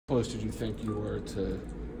close did you think you were to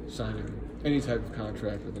signing any type of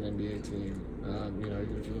contract with an NBA team? You know,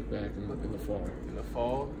 even if you look back in the fall. In the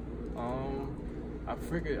fall, I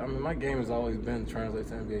figured. I mean, my game has always been translated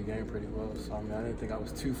to NBA game pretty well. So I mean, I didn't think I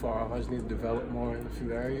was too far off. I just need to develop more in a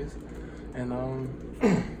few areas, and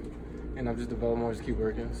and I've just developed more. Just keep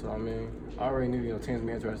working. So I mean, I already knew, you know, teams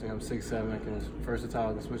be interesting. I'm 6'7", I can versatile,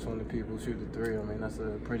 I can switch on to people, shoot the three. I mean, that's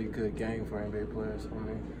a pretty good game for NBA players. So, I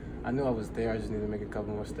mean, I knew I was there. I just need to make a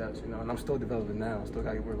couple more steps, you know. And I'm still developing now. I still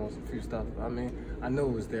got to work on some few stuff. But, I mean, I knew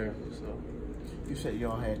it was there. So. You said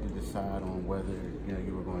y'all had to decide on whether, you know,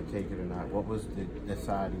 you were going to take it or not. What was the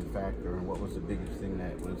deciding factor, and what was the biggest thing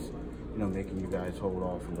that was, you know, making you guys hold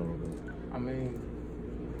off a little bit? I mean,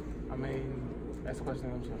 that's the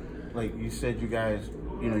question. I'm sorry. Like you said, you guys,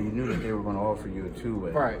 you know, you knew that they were going to offer you a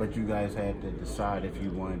two-way, right? But you guys had to decide if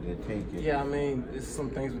you wanted to take it. Yeah, I mean, it's some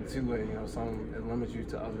things with two-way, you know, some it limits you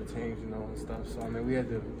to other teams, you know, and stuff. So I mean, we had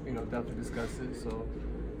to, you know, definitely discuss it. So,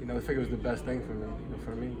 you know, I figured it was the best thing for me, you know,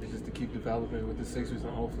 for me, just to keep developing with the Sixers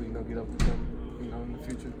and hopefully, you know, get up with them, you know, in the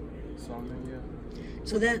future. So I mean, yeah.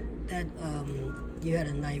 So that you had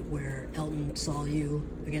a night where Elton saw you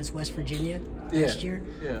against West Virginia last year.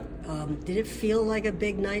 Yeah. Did it feel like a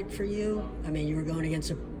big night for you? I mean, you were going against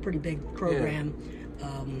a pretty big program.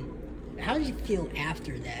 Yeah. How did you feel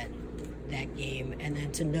after that game, and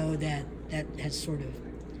then to know that has sort of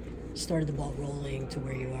started the ball rolling to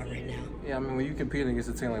where you are right now? Yeah, I mean, when you compete against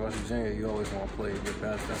a team like West Virginia, you always want to play your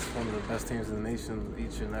best. That's one of the best teams in the nation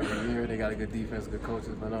each and every year. They got a good defense, good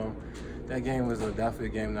coaches. But that game was definitely a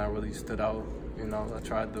game that really stood out. You know, I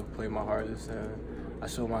tried to play my hardest, and I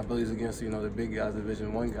showed my abilities against, you know, the big guys,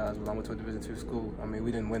 Division I guys, but I went to a Division II school. I mean,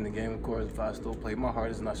 we didn't win the game, of course, but I still played my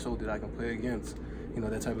hardest, and I showed that I can play against, you know,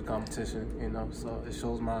 that type of competition, you know. So it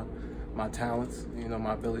shows my talents, you know,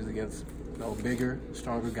 my abilities against, you know, bigger,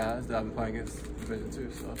 stronger guys that I've been playing against Division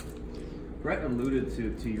II. So. Brett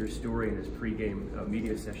alluded to your story in his pregame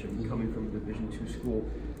media session, coming from a Division II school.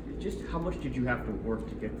 Just how much did you have to work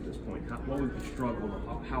to get to this point? What was the struggle?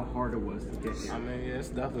 How hard it was to get here? I mean, yeah, it's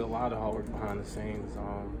definitely a lot of hard work behind the scenes.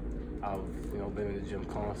 I've, you know, been in the gym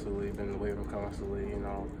constantly, been in the weight room constantly. You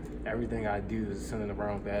know, everything I do is centered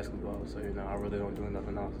around basketball. So, you know, I really don't do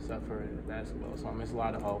nothing else except for basketball. So, I mean, it's a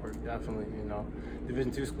lot of hard work, definitely. You know,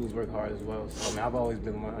 Division II schools work hard as well. So, I mean, I've always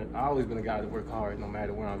been a guy that work hard no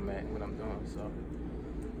matter where I'm at and what I'm doing. So,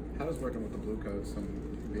 how does working with the Blue Coats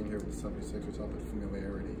and being here with the 76ers help with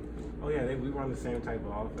familiarity? Oh yeah, we run the same type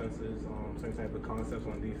of offenses, same type of concepts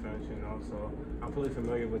on defense, you know. So I'm fully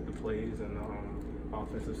familiar with the plays and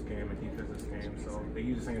offensive scheme and defensive scheme. So they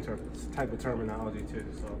use the same type of terminology too.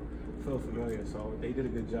 So I feel familiar. So they did a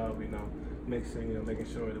good job, you know, mixing, you know,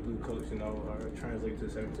 making sure the Blue Coats, you know, are translated to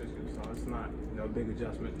the 76ers. So it's not, you know, a big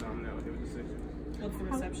adjustment now here with the Sixers. What's the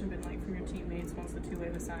reception been like from your teammates once the two-way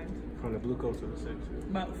was signed? From the Blue Coats to the Sixers?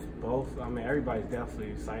 Both. I mean, everybody's definitely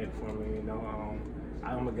excited for me, you know.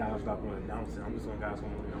 I'm a guy who's not going to announce it. I'm just one guy who's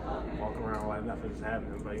going to, you know, walk around like nothing's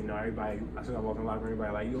happening. But, you know, everybody, I still walk in the locker room,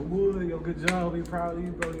 everybody like, yo, boy, yo, good job, be proud of you,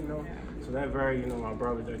 bro, you know. Yeah. So that very, you know, my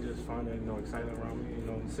brothers, they just find that, you know, exciting around me. You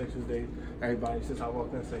know, the Sixers, everybody, since I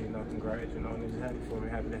walked in, say, you know, congrats, you know, and they're just happy for me,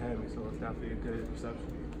 happy to have me. So it's definitely a good reception.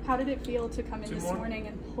 How did it feel to come in this morning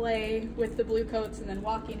and play with the Blue Coats and then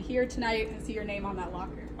walk in here tonight and see your name on that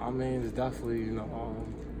locker? I mean, it's definitely, you know,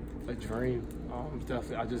 a dream.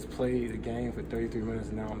 Definitely, I just played the game for 33 minutes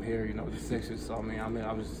and now I'm here, you know, with the Sixers. So, I mean,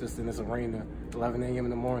 I was just in this arena 11 a.m. in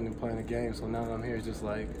the morning playing the game. So now that I'm here, it's just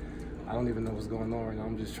like, I don't even know what's going on right now.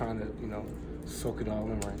 I'm just trying to, you know, soak it all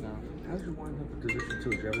in right now. How did you wind up with Division II?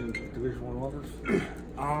 Did you have any Division I offers?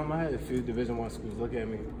 I had a few Division I schools look at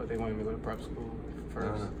me, but they wanted me to go to prep school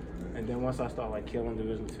first. And then once I started like killing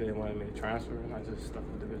Division II, they wanted me to transfer, and I just stuck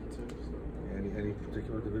with Division II. So. Any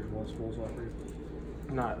particular Division I schools offer you?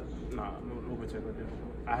 No particular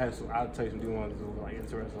division. I'll tell you some D1s that were like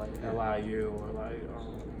interested, like LIU or like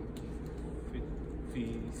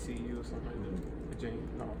VCU or something like that. Virginia,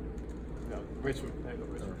 no, Richmond. There you go,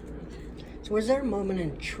 Richmond. So was there a moment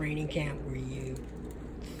in training camp where you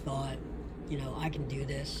thought, you know, I can do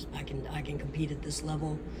this, I can compete at this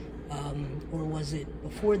level, or was it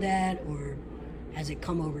before that, or has it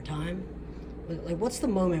come over time? Like, what's the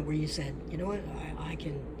moment where you said, you know what, I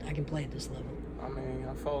can play at this level? I mean,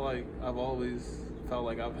 I felt like I've always felt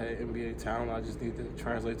like I've had NBA talent. I just need to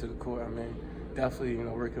translate to the court. I mean, definitely, you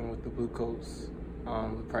know, working with the Blue Coats,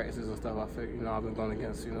 the practices and stuff. I figured, you know, I've been going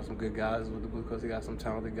against, you know, some good guys with the Blue Coats. They got some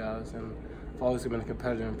talented guys, and I've always been a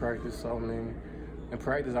competitor in practice. So I mean, in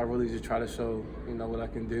practice, I really just try to show, you know, what I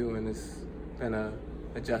can do, and it's been a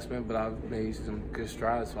adjustment, but I've made some good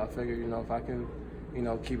strides. So I figured, you know, if I can, you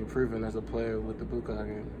know, keep improving as a player with the Blue Coats, I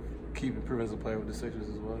can keep improving as a player with the Sixers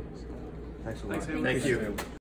as well. So. Thanks a lot. Thank you.